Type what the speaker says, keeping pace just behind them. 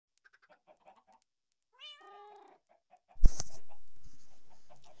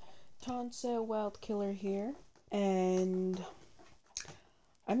Tonsa Wild Killer here, and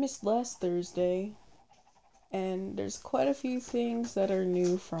I missed last Thursday, and there's quite a few things that are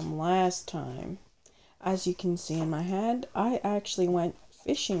new from last time. As you can see in my hand, I actually went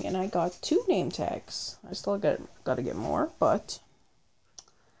fishing and I got 2 name tags. I still gotta get more, but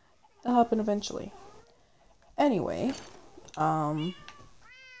it'll happen eventually. Anyway,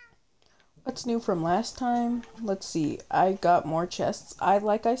 what's new from last time? Let's see. I got more chests.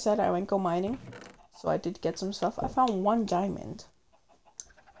 Like I said, I went go mining, so I did get some stuff. I found 1 diamond.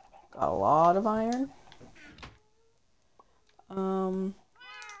 Got a lot of iron.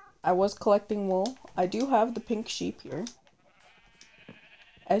 I was collecting wool. I do have the pink sheep here.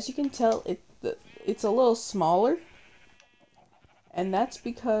 As you can tell, it's a little smaller. And that's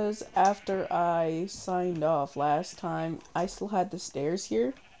because after I signed off last time, I still had the stairs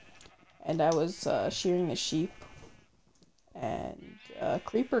here. And I was shearing the sheep. And a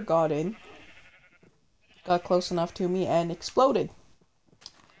creeper got in. Got close enough to me and exploded.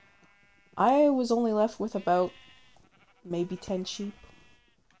 I was only left with about maybe 10 sheep.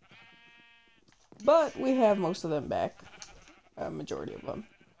 But we have most of them back. A majority of them.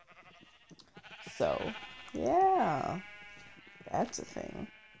 So, yeah. That's a thing.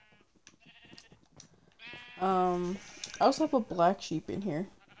 I also have a black sheep in here.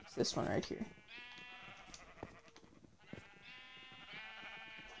 It's this one right here.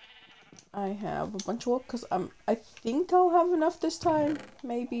 I have a bunch of wool because I think I'll have enough this time,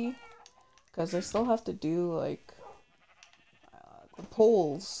 maybe. Because I still have to do, like, the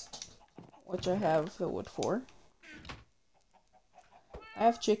poles, which I have the wood for. I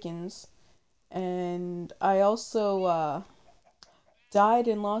have chickens, and I also, died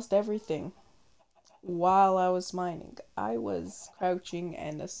and lost everything while I was mining. I was crouching,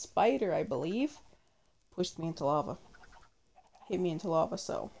 and a spider, I believe, pushed me into lava. Hit me into lava,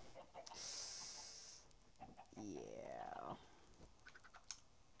 so... yeah.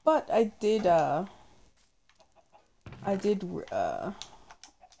 But I did,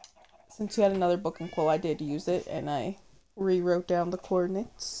 since we had another book in quill, I did use it, and I rewrote down the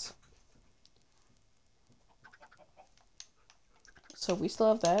coordinates. So we still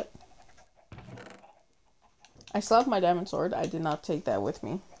have that. I still have my diamond sword. I did not take that with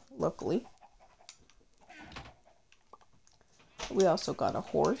me, luckily. We also got a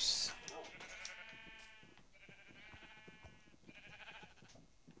horse.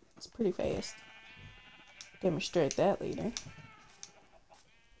 It's pretty fast. Demonstrate that later.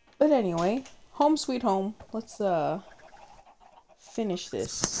 But anyway, home sweet home. Let's finish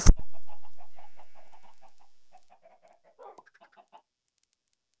this.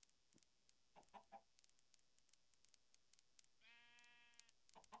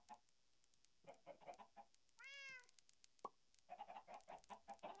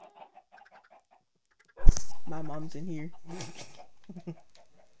 My mom's in here.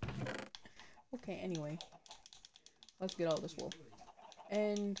 Okay, anyway. Let's get all this wool.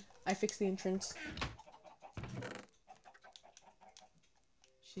 And I fixed the entrance.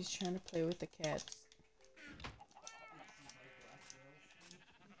 She's trying to play with the cats.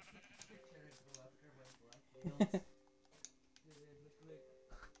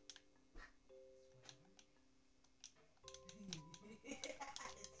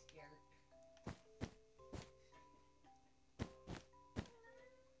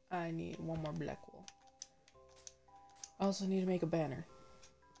 I need 1 more black wool. I also need to make a banner.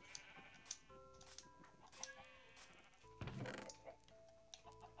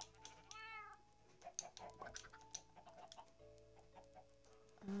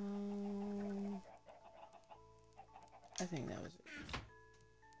 I think that was it.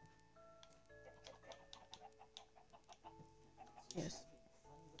 Yes.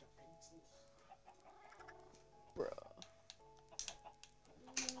 Bruh.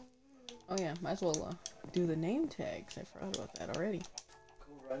 Oh yeah, might as well do the name tags. I forgot about that already.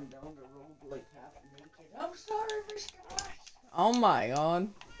 Go run down the road like half naked. I'm sorry, Mr. Boss. Oh my god.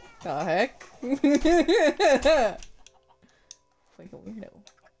 The heck? Like a weirdo.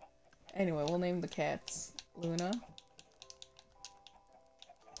 Anyway, we'll name the cats Luna.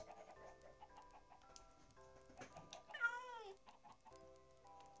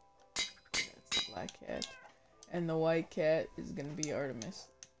 That's the black cat. And the white cat is gonna be Artemis.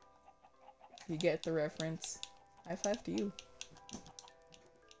 You get the reference. High five to you.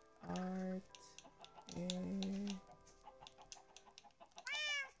 Art.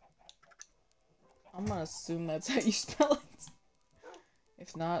 I'm gonna assume that's how you spell it.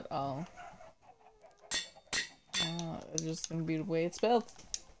 If not, I'll... it's just gonna be the way it's spelled.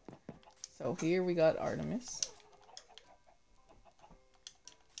 So here we got Artemis.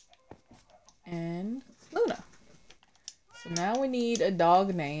 and Luna. So now we need a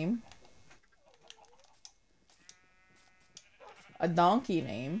dog name, a donkey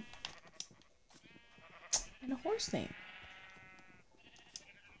name, and a horse name.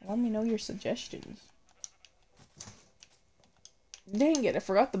 Let me know your suggestions. Dang it, I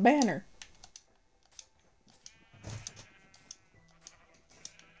forgot the banner.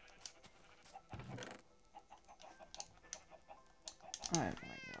 I have no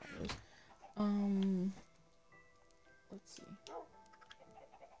idea what it is. Let's see.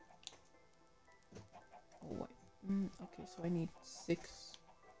 Oh, wait. Okay, so I need 6.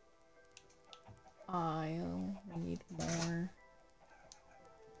 I need more.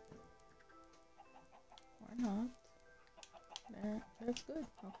 Or not. That's good.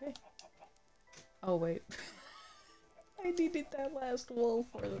 Okay. Oh, wait. I needed that last wool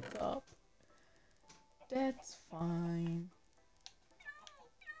for the top. That's fine.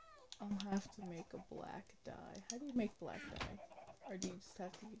 I'll have to make a black dye. How do you make black dye? Or do you just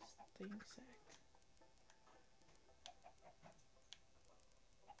have to use the thing sack?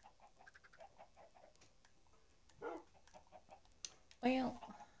 Well,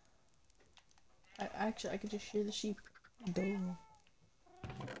 I could just shear the sheep. Duh.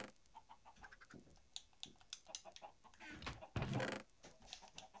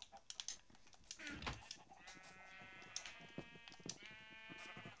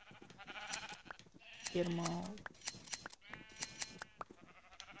 Get them all.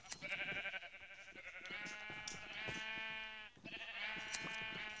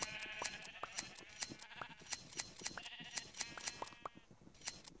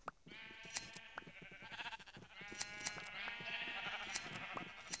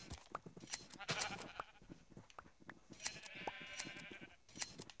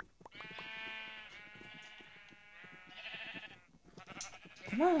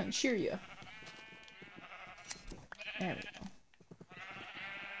 Come on, shear ya. There we go.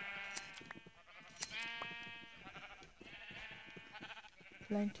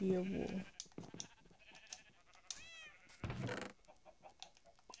 Plenty of wool.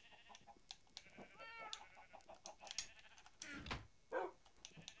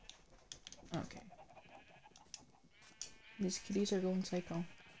 Okay. These kitties are going psycho.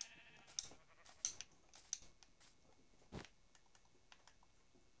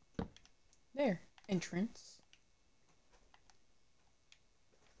 There. Entrance.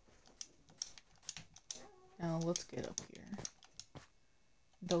 Now let's get up here.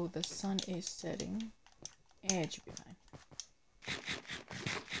 Though the sun is setting, and it should be fine.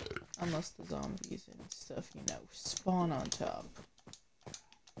 Unless the zombies and stuff, you know, spawn on top.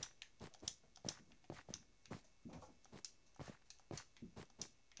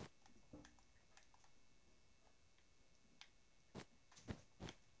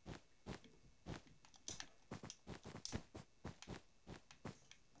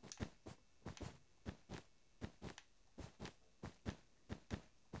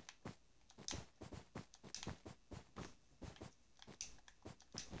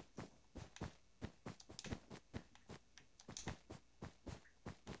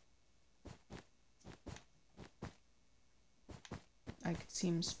 I could see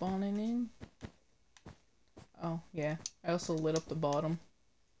him spawning in. Oh, yeah. I also lit up the bottom.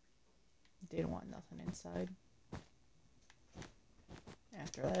 Didn't want nothing inside.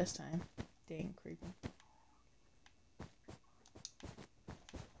 After last time. Dang creepy.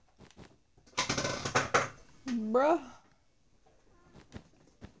 Bruh.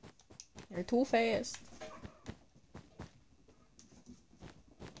 You're too fast.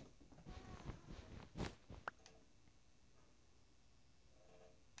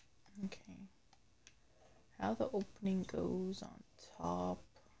 Okay. How the opening goes on top.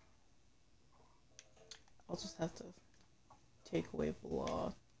 I'll just have to take away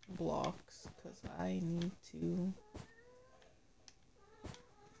blocks because I need to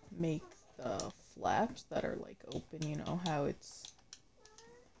make the flaps that are like open, you know, how it's,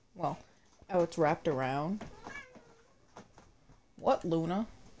 well, how it's wrapped around. What, Luna?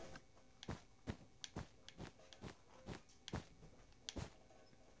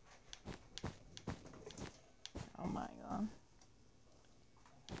 Oh my god.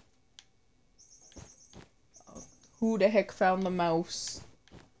 Oh, who the heck found the mouse?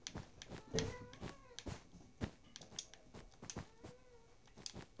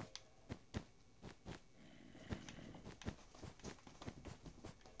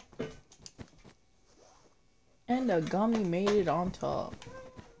 And a gummy made it on top.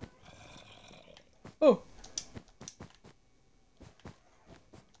 Oh.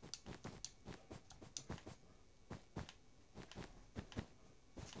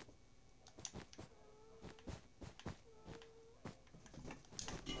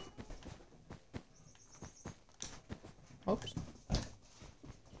 Oops.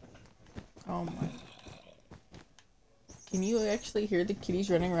 Oh my. Can you actually hear the kitties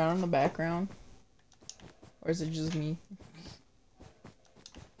running around in the background? Or is it just me?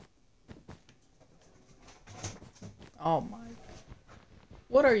 Oh my.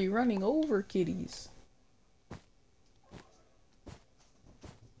 What are you running over, kitties?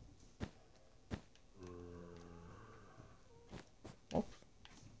 Oops.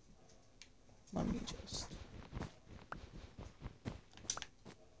 Let me just...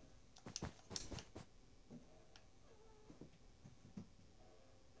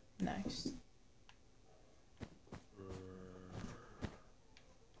 Nice.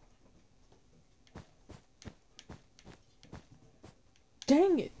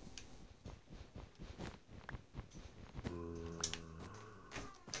 Dang it!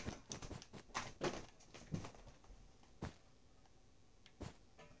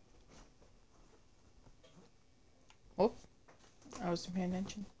 Oh, I wasn't paying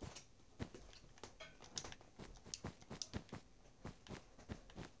attention.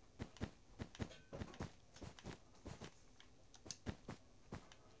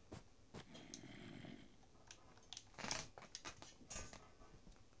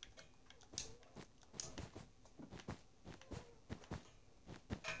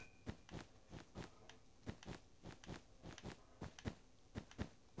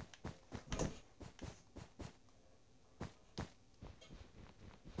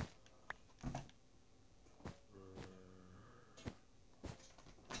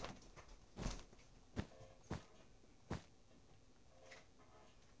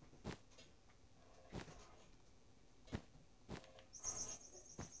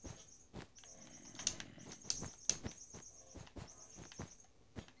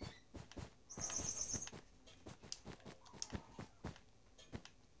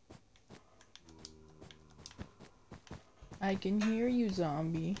 I can hear you,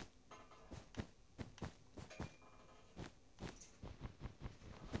 zombie.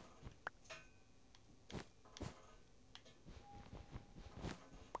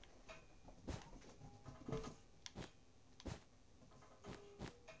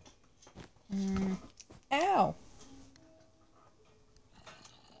 Ow!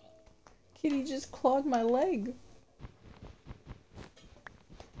 Kitty just clawed my leg.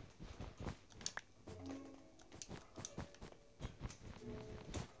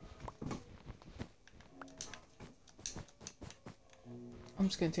 I'm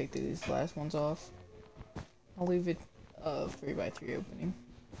just gonna take these last ones off. I'll leave it 3x3 opening.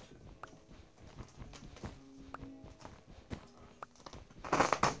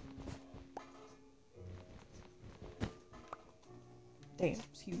 Damn,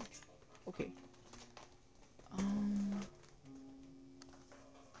 it's huge. Okay.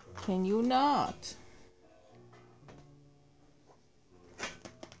 Can you not? Okay,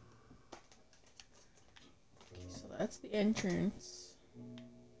 so that's the entrance.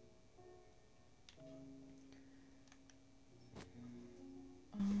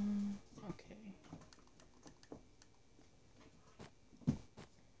 Okay.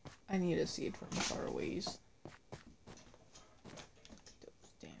 I need to see it from far ways.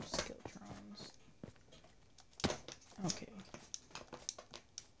 Those damn skeletrons. Okay.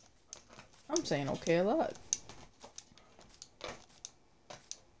 I'm saying okay a lot.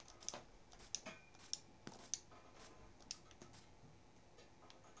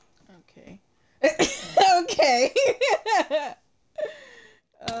 Okay. Okay.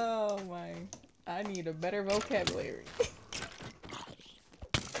 Oh my. I need a better vocabulary.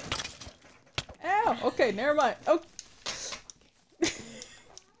 Ow! Okay, never mind. Oh.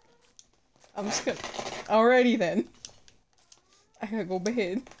 I'm just gonna... Alrighty then. I gotta go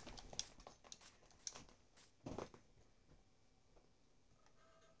bed.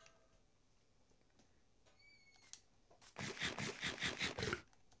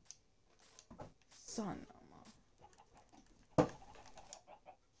 Son of a...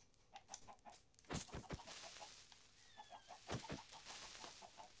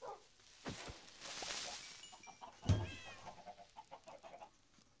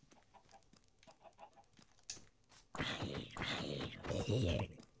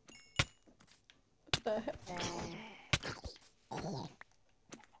 What the heck?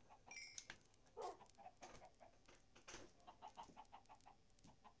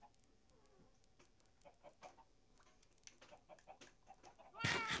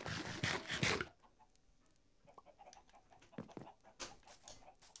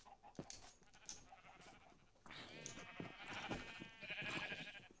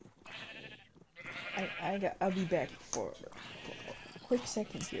 I'll be back for a quick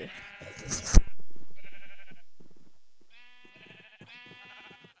second here.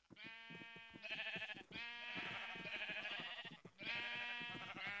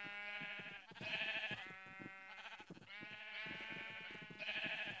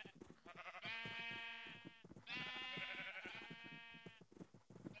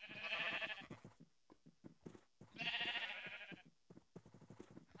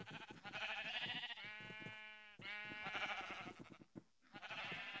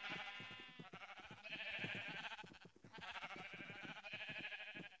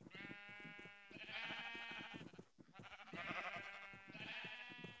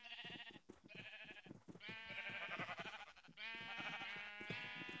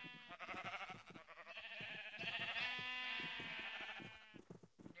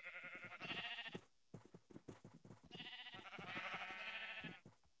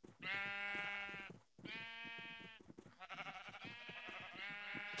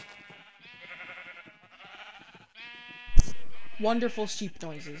 wonderful sheep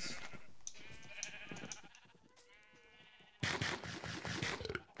noises.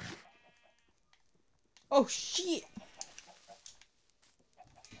 Oh shit!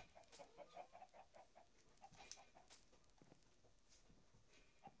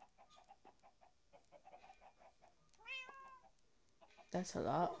 That's a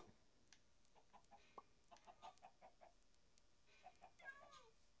lot.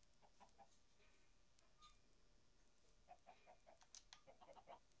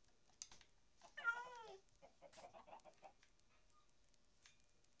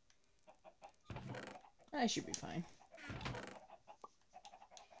 I should be fine.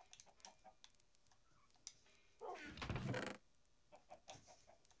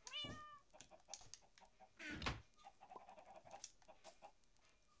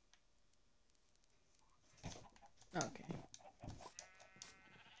 Okay.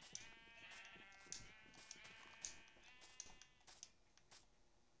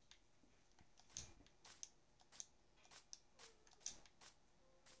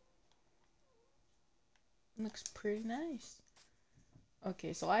 Looks pretty nice.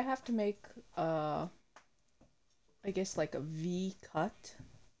 Okay, so I have to make I guess like a V cut.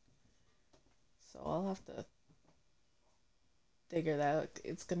 So I'll have to figure that out.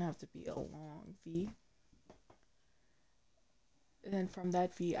 It's gonna have to be a long V. And then from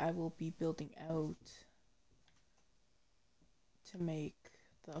that V I will be building out to make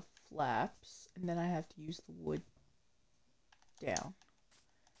the flaps, and then I have to use the wood down.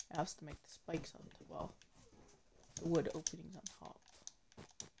 I have to make the spikes on top, well, the wood openings on top.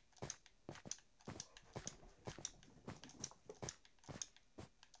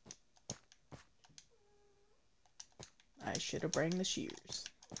 I should have brought the shears.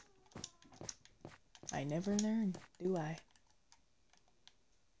 I never learn, do I?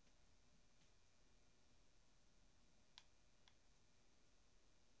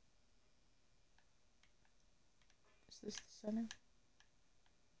 Is this the center?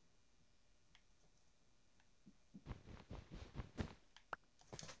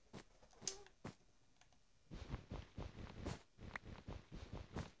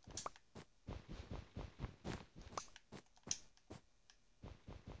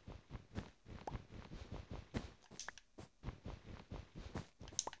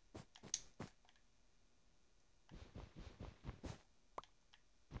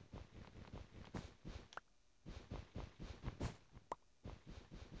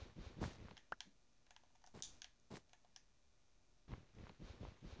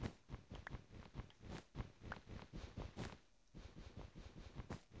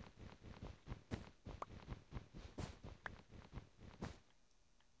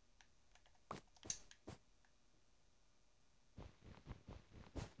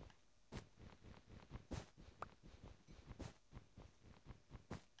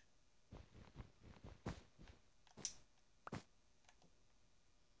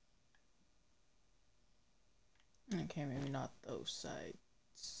 Okay, maybe not those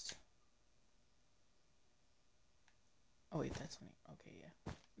sides. Oh wait, that's funny. Okay,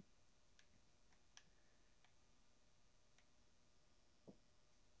 yeah.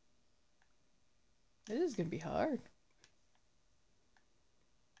 This is gonna be hard.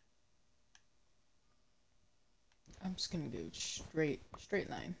 I'm just gonna go straight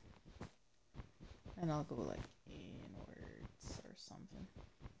line. And I'll go like inwards or something.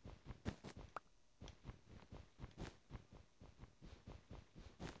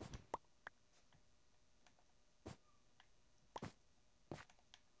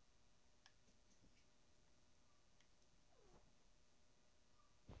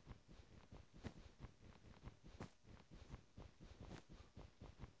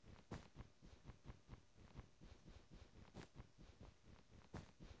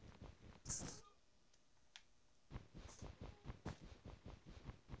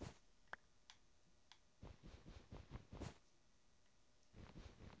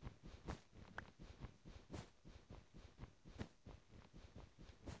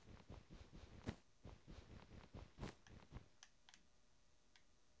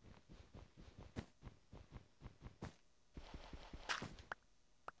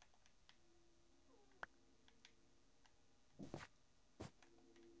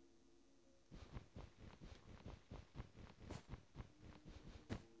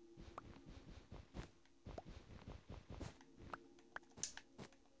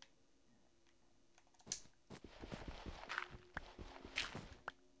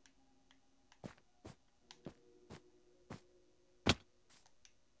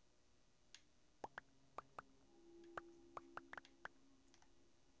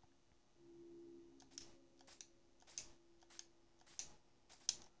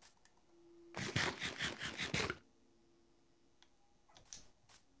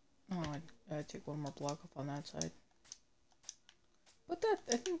 take one more block up on that side. But that,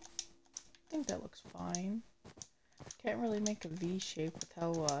 I think that looks fine. Can't really make a V shape with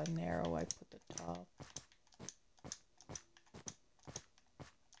how narrow I put the top.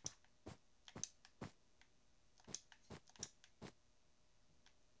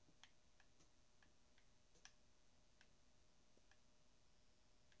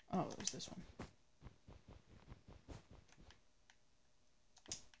 Oh, it was this one.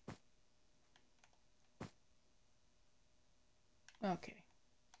 Okay.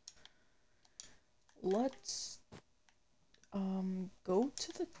 Let's go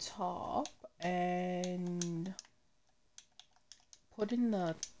to the top and put in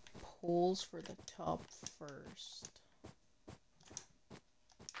the poles for the top first.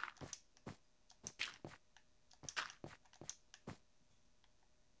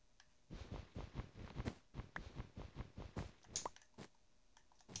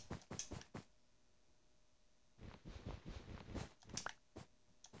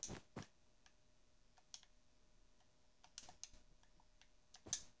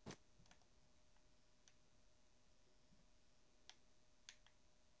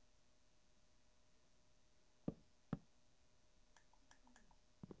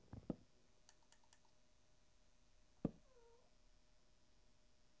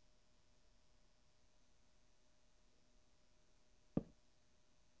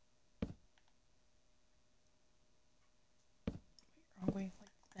 Wrong way, like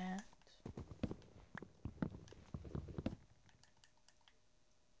that.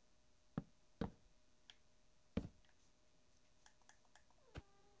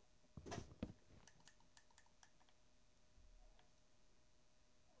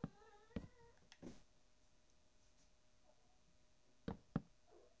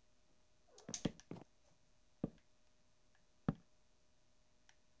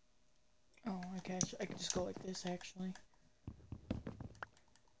 Oh, okay, I could just go like this actually.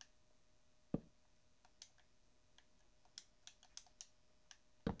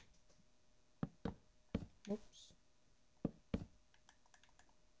 Whoops.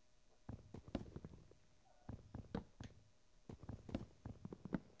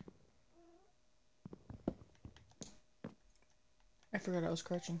 I forgot I was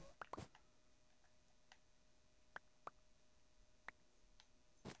crouching.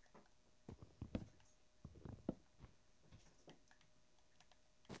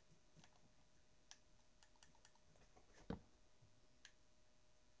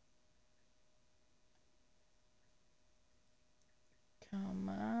 Come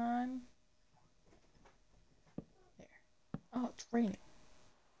on. There. Oh, it's raining.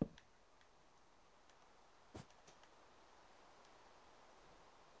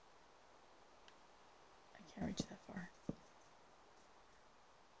 I can't reach that far.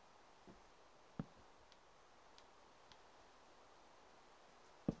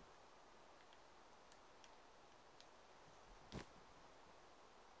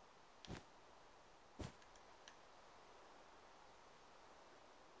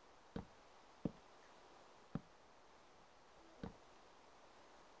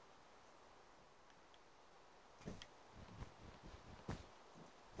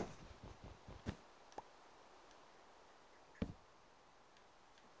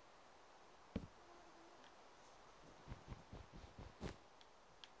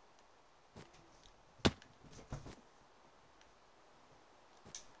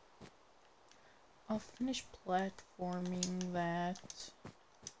 I'll finish platforming that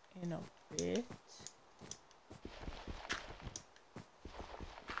in a bit.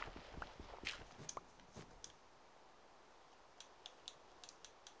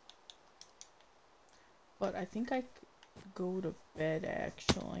 But I think I could go to bed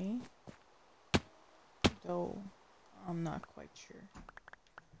actually. Though I'm not quite sure.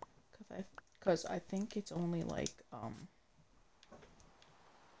 Cause I think it's only like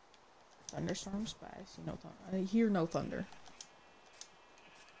thunderstorms, but I see no thunder. I hear no thunder.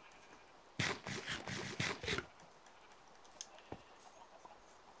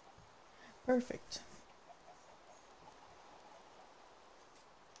 Perfect.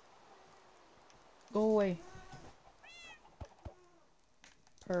 Go away.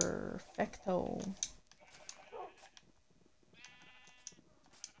 Perfecto.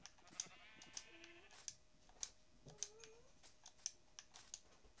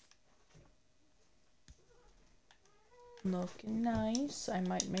 Looking nice. I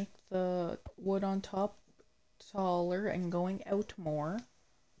might make the wood on top taller and going out more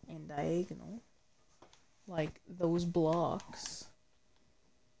and diagonal, like those blocks.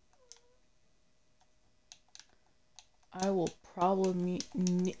 I will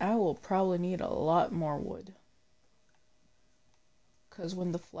I will probably need a lot more wood. Because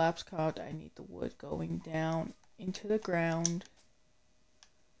when the flaps come out, I need the wood going down into the ground.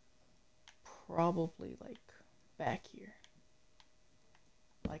 Probably like back here.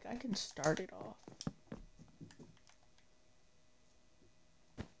 Like I can start it off.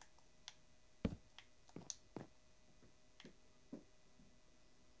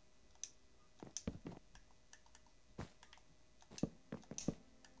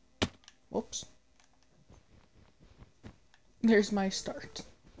 Whoops. There's my start.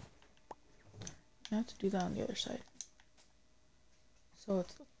 I have to do that on the other side. So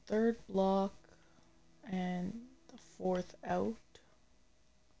it's the third block and the fourth out.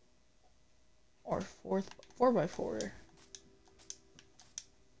 Or fourth 4x4.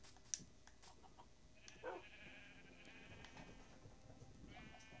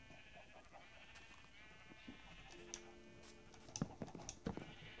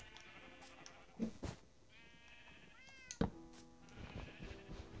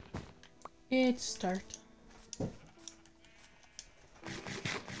 It's start.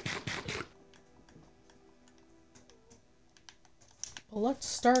 Well, let's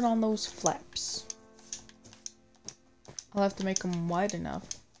start on those flaps. I'll have to make them wide enough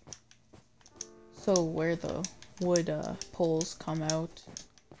so where the wood poles come out,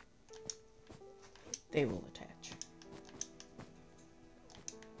 they will attach.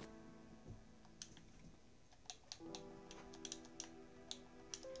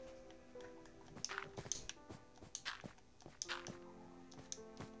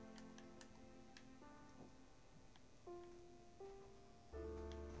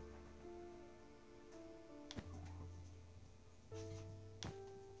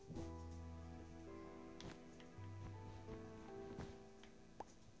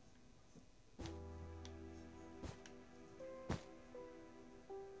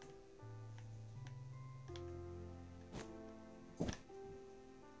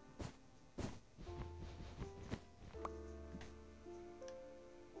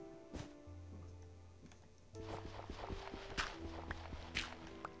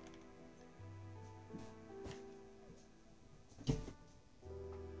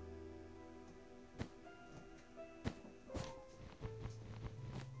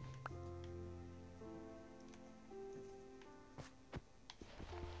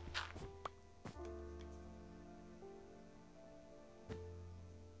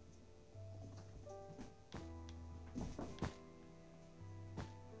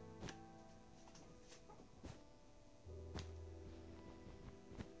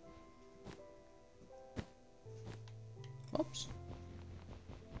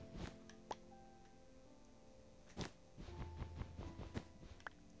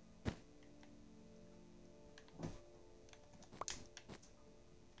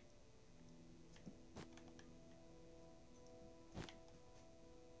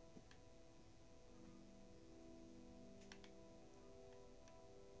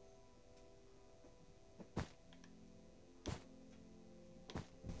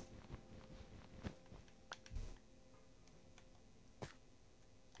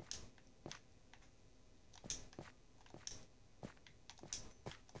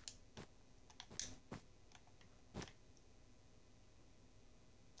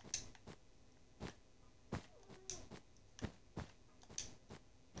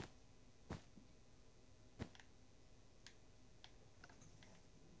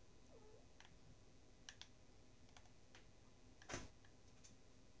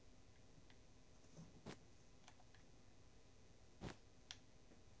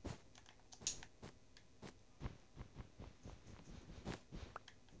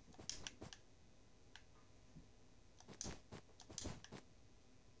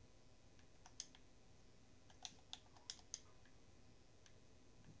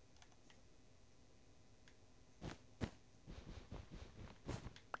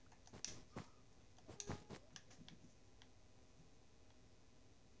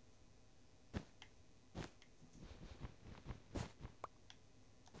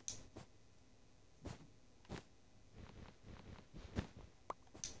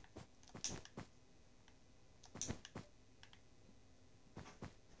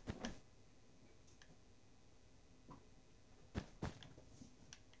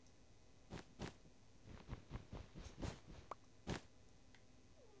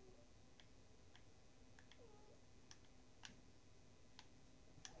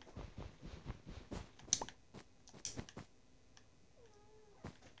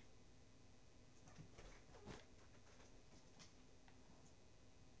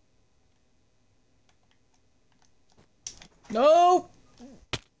 No!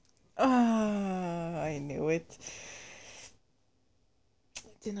 Ah, I knew it.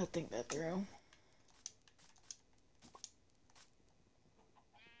 Did not think that through.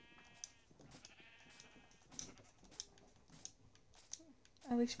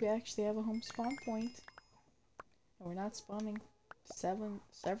 At least we actually have a home spawn point. And we're not spawning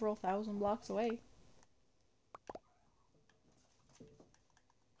several thousand blocks away.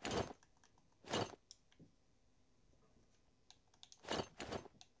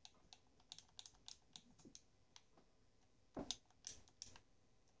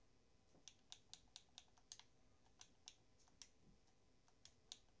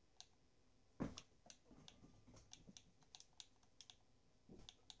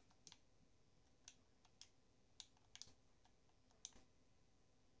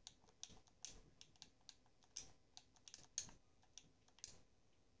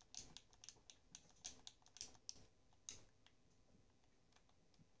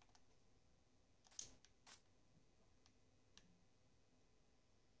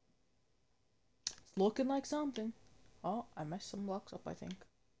 It's looking like something. Oh, I messed some blocks up, I think.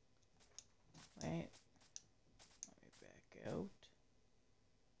 Wait. Let me back out.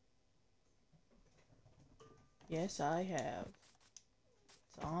 Yes, I have.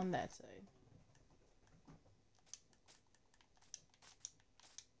 It's on that side.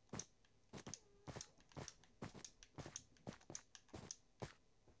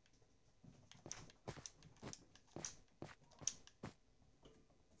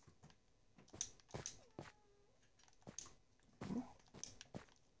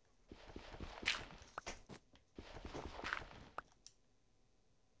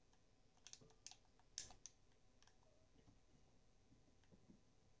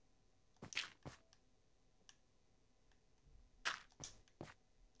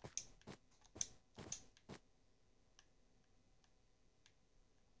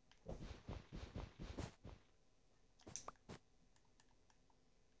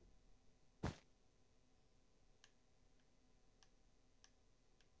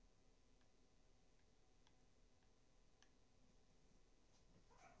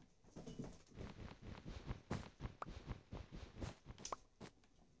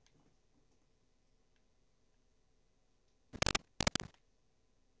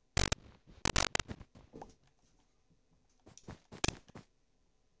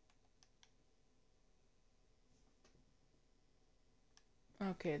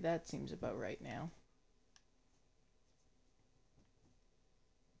 Okay, that seems about right now.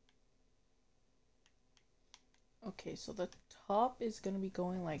 Okay, so the top is going to be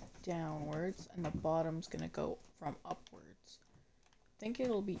going like downwards and the bottom's going to go from upwards. I think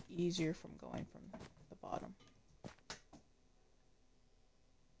it'll be easier from going from the bottom.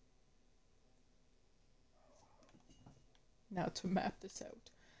 Now to map this out.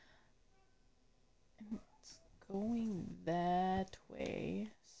 And it's going that way,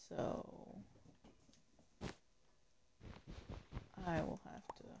 so I will have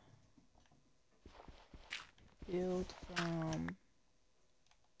to build from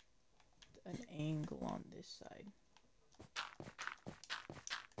an angle on this side.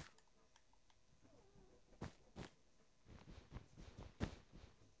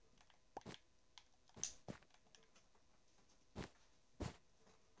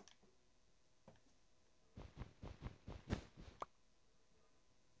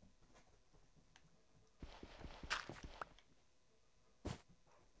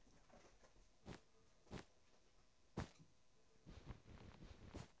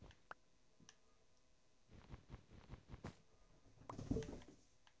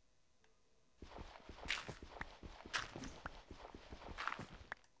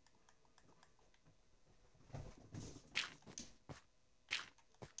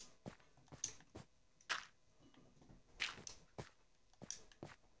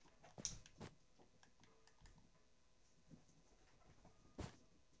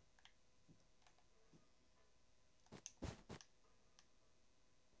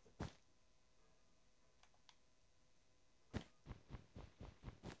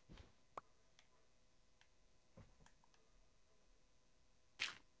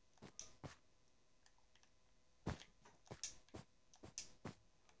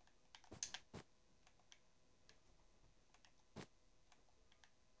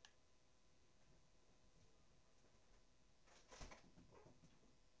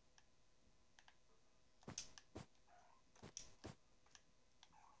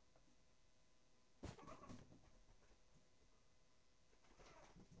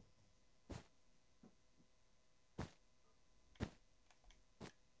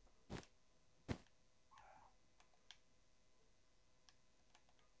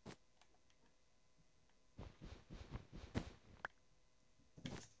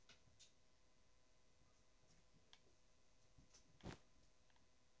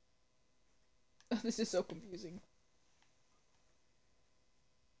 This is so confusing.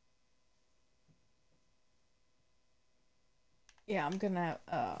 Yeah, I'm gonna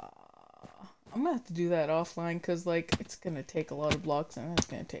have to do that offline because like it's gonna take a lot of blocks and it's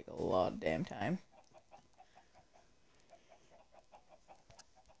gonna take a lot of damn time.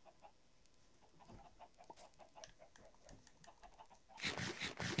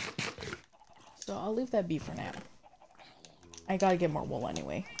 So I'll leave that be for now. I gotta get more wool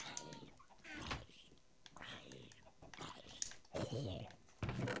anyway.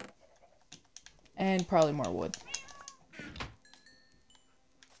 And probably more wood.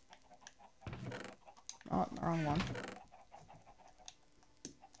 Oh, the wrong one.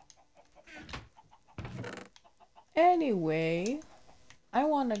 Anyway, I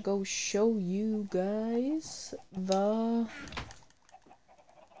want to go show you guys the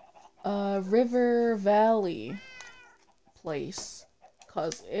River Valley place.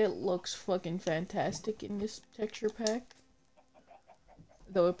 Cause it looks fucking fantastic in this texture pack.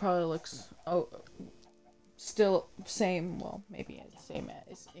 Though it probably looks, still same, well, maybe it's the same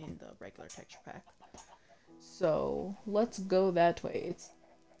as in the regular texture pack. So, let's go that way. It's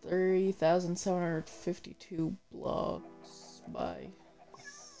 30,752 blocks by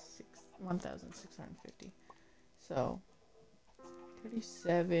 1,650. So,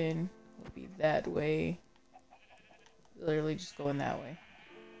 37 will be that way. Literally just going that way.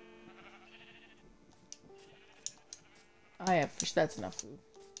 I have fish, that's enough food.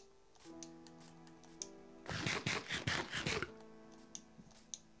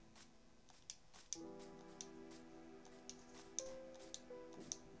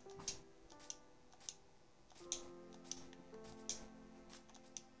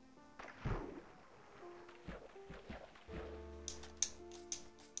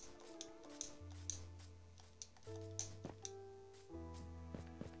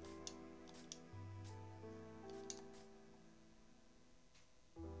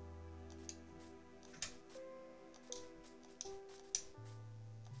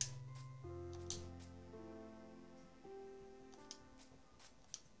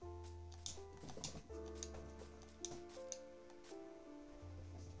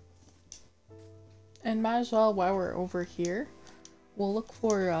 And might as well, while we're over here, we'll look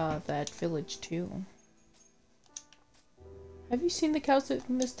for that village too. Have you seen the cows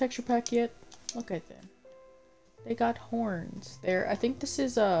in this texture pack yet? Look at them. They got horns. I think this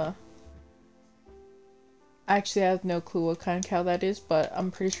is actually, I have no clue what kind of cow that is, but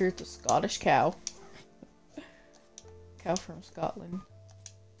I'm pretty sure it's a Scottish cow. Cow from Scotland.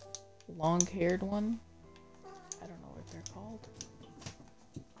 Long-haired one. I don't know what they're called.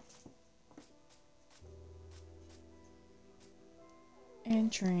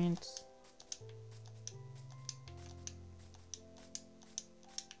 Entrance.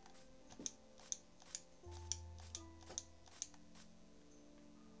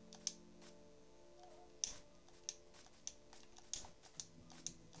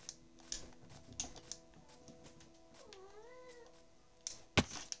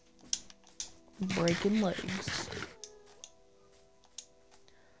 Breaking legs.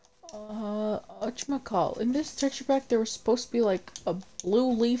 Whatchamacall. In this texture pack, there was supposed to be like a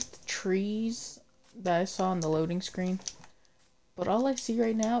blue-leafed trees that I saw on the loading screen. But all I see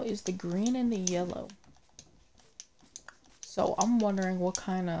right now is the green and the yellow. So I'm wondering what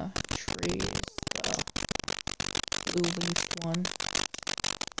kind of tree is the blue-leafed one.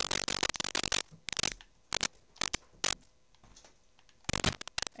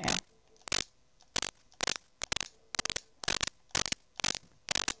 Yeah.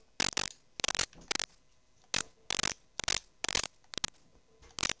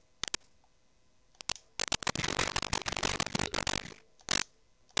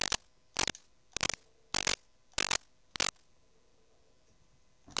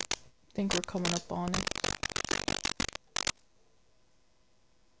 I think we're coming up on it.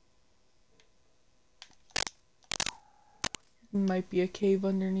 Might be a cave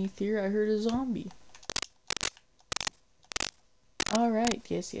underneath here. I heard a zombie. Alright,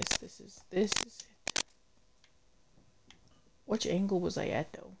 yes, this is it. Which angle was I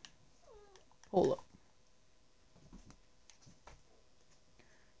at though? Hold up.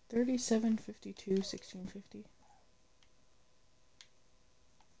 3752, 1650.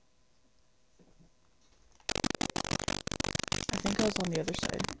 I think I was on the other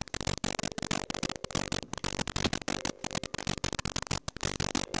side.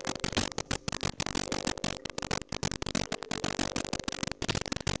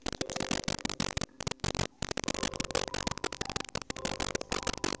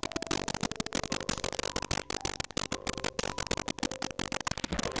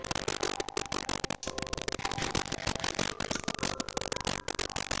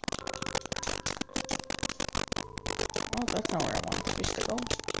 that's not where I want the fish to go.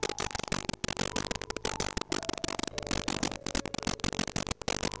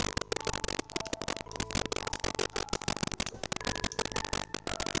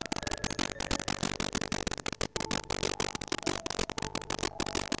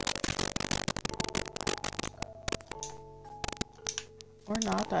 Or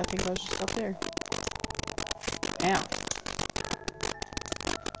not, I think I was just up there. Ow.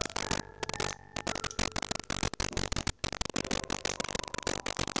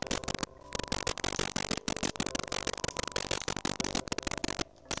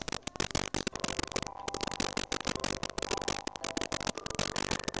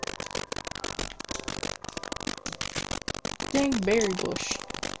 Dang berry bush.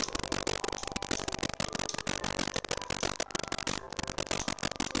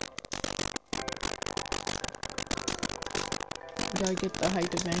 Gotta get the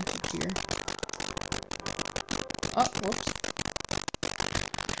height advantage here. Oh, whoops.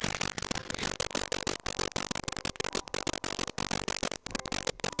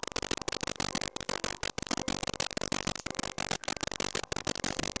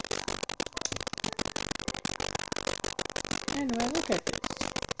 Anyway, look at this.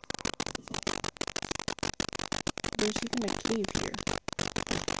 There's even a cave here.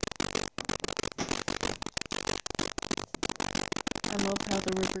 I love how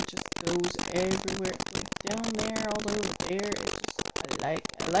the river just goes everywhere, like down there, all over there. I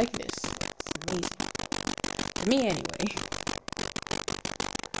like this. It's amazing. For me, anyway.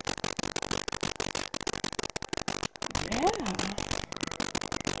 Yeah.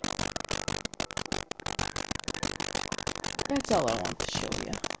 That's all I want to show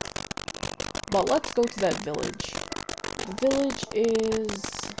you. But let's go to that village. The village is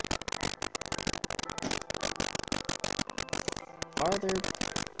farther.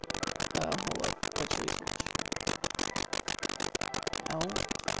 Hold up. Let's research. No.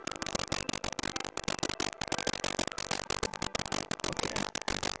 Okay.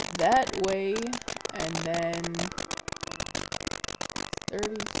 That way, and then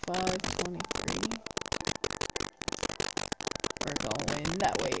 3523. We're going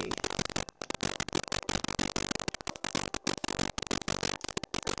that way.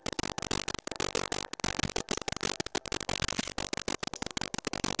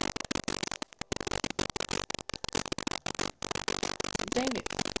 Dang it.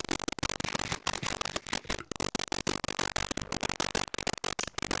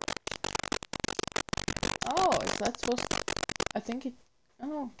 Oh, is that supposed to... I think it...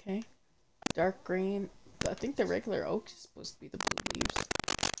 Oh, okay. Dark green. I think the regular oak is supposed to be the blue leaves.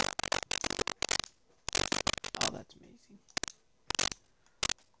 Oh, that's amazing.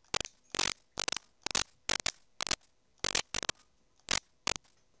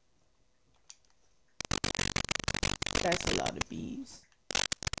 That's a lot of bees.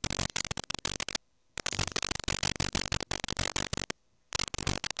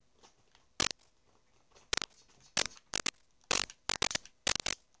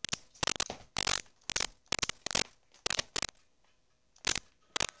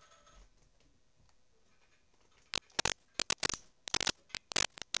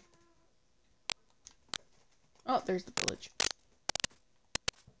 Oh, there's the village.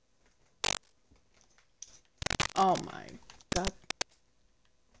 Oh my god.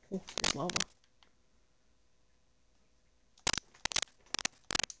 Oh, there's lava.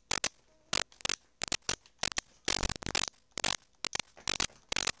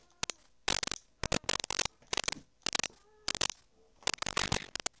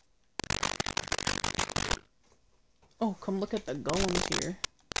 Oh, come look at the golems here.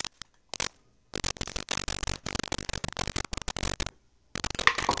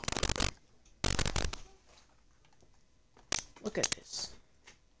 Look at this.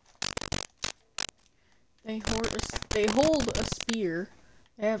 They hold a spear,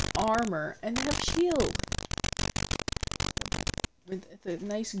 they have armor, and they have shield. With the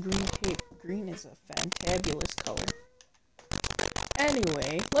nice green cape. Green is a fantabulous color.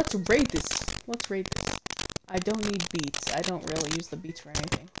 Anyway, let's raid this. I don't need beets. I don't really use the beets for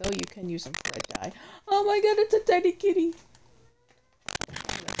anything. Though you can use them for a dye. Oh my god, it's a tiny kitty!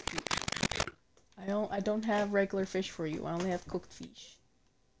 I don't have regular fish for you. I only have cooked fish.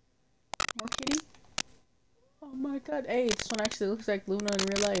 More kitty? Oh my god. Hey, this one actually looks like Luna in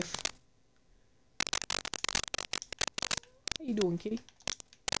real life. How you doing, kitty?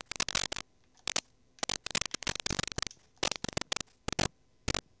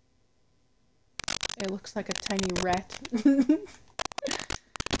 It looks like a tiny rat.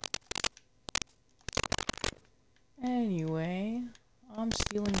 Anyway, I'm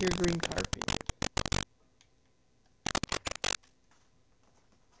stealing your green carpet.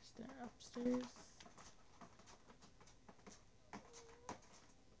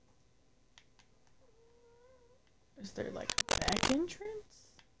 Is there like a back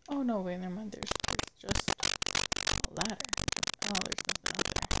entrance? Oh no, wait, never mind. There's just a ladder. Oh, there's nothing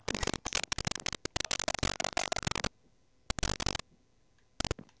up there.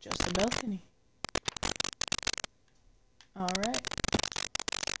 Just a balcony. Alright.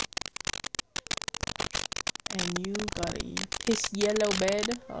 And you got a piss yellow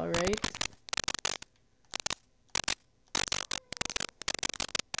bed. Alright.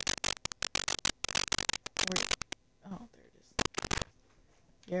 Oh, there it is.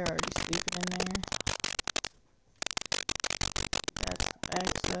 You're already sleeping in there. That's the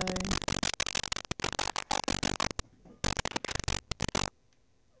backside.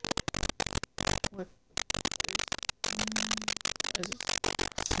 What is this?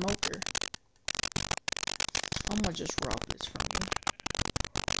 Smoker. I'm gonna just rob this from you.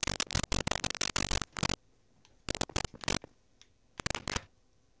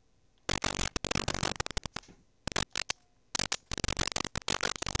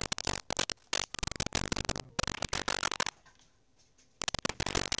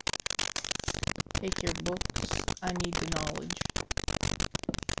 Take your books. I need the knowledge.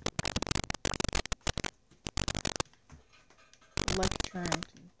 Lectern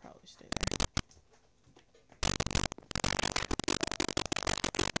can probably stay there.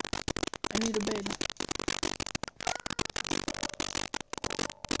 I need a bed.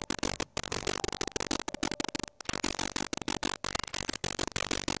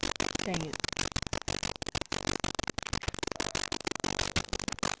 Dang it.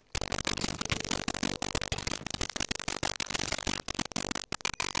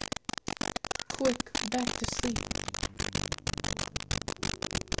 Quick, back to sleep.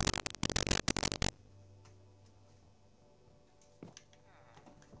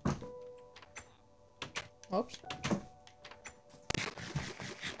 Oops.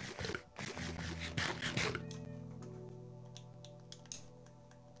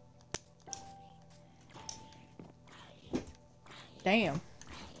 Damn.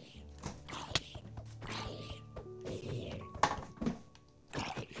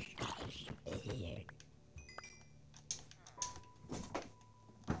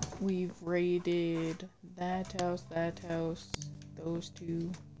 We've raided that house, those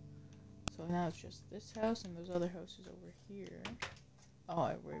two. So now it's just this house and those other houses over here. Oh,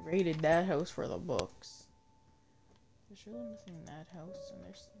 I raided that house for the books. There's really nothing in that house, and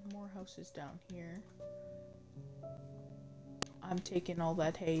there's more houses down here. I'm taking all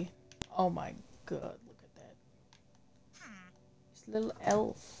that hay. Oh my god, look at that. This little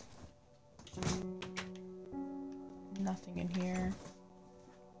elf. Nothing in here.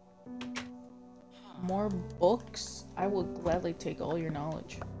 More books? I will gladly take all your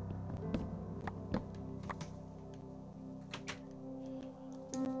knowledge.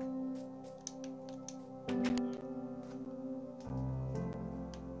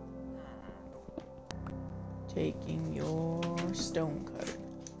 Taking your stone cutter.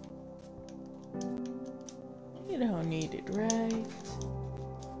 You don't need it, right?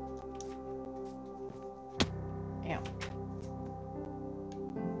 Ow.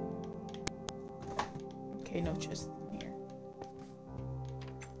 Okay, no chest in here.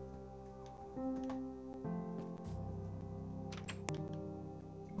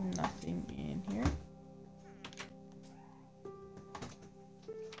 Nothing in here.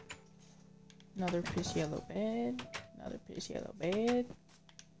 Another piss yellow bed. Another piss yellow bed.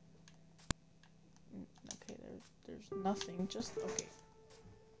 Okay, there's nothing. Just okay.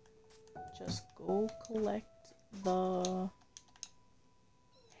 Just go collect the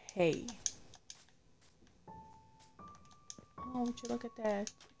hay. Oh, would you look at that?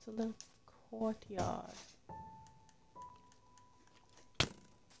 It's a little courtyard.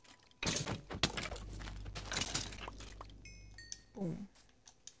 Boom.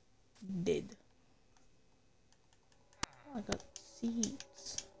 Dead. Oh, I got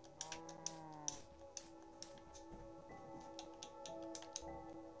seeds.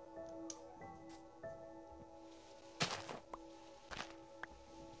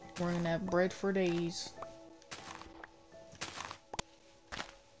 We're gonna have bread for days.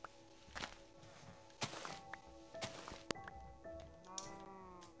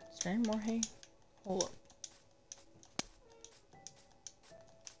 Is there any more hay? Hold up.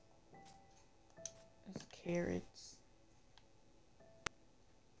 There's carrots.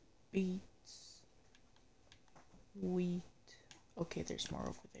 Beets. Wheat. Okay, there's more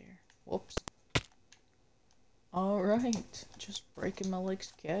over there. Whoops. Alright. Just breaking my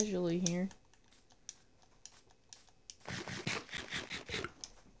legs casually here.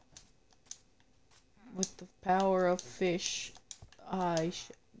 With the power of fish,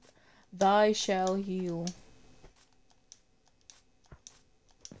 thy shall heal.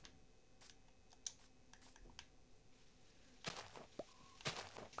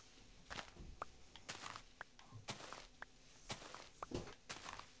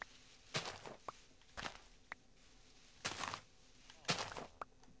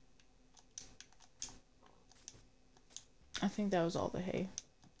 think that was all the hay.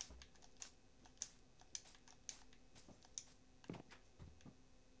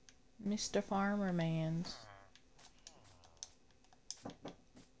 Mr. Farmer Man's.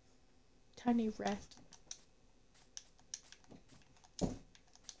 Tiny rat.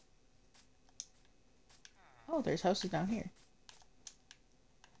 Oh, there's houses down here.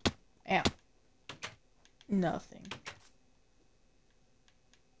 Ow. Nothing.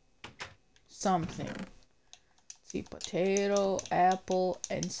 Something. Let's see, potato, apple,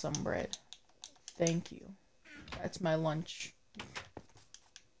 and some bread. Thank you. That's my lunch.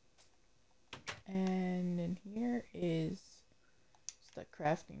 And in here is the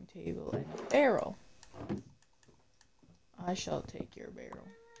crafting table and a barrel. I shall take your barrel.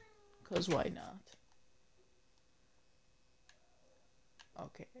 'Cause why not?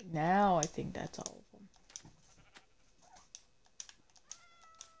 Okay, now I think that's all of them.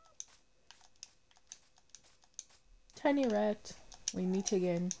 Tiny rat, we meet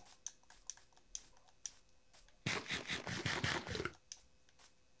again.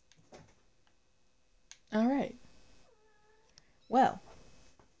 Alright. Well,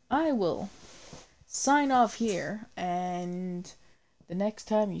 I will sign off here, and the next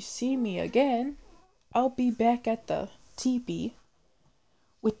time you see me again, I'll be back at the teepee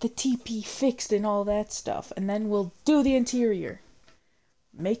with the teepee fixed and all that stuff, and then we'll do the interior,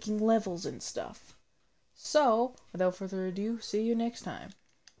 making levels and stuff. So, without further ado, see you next time.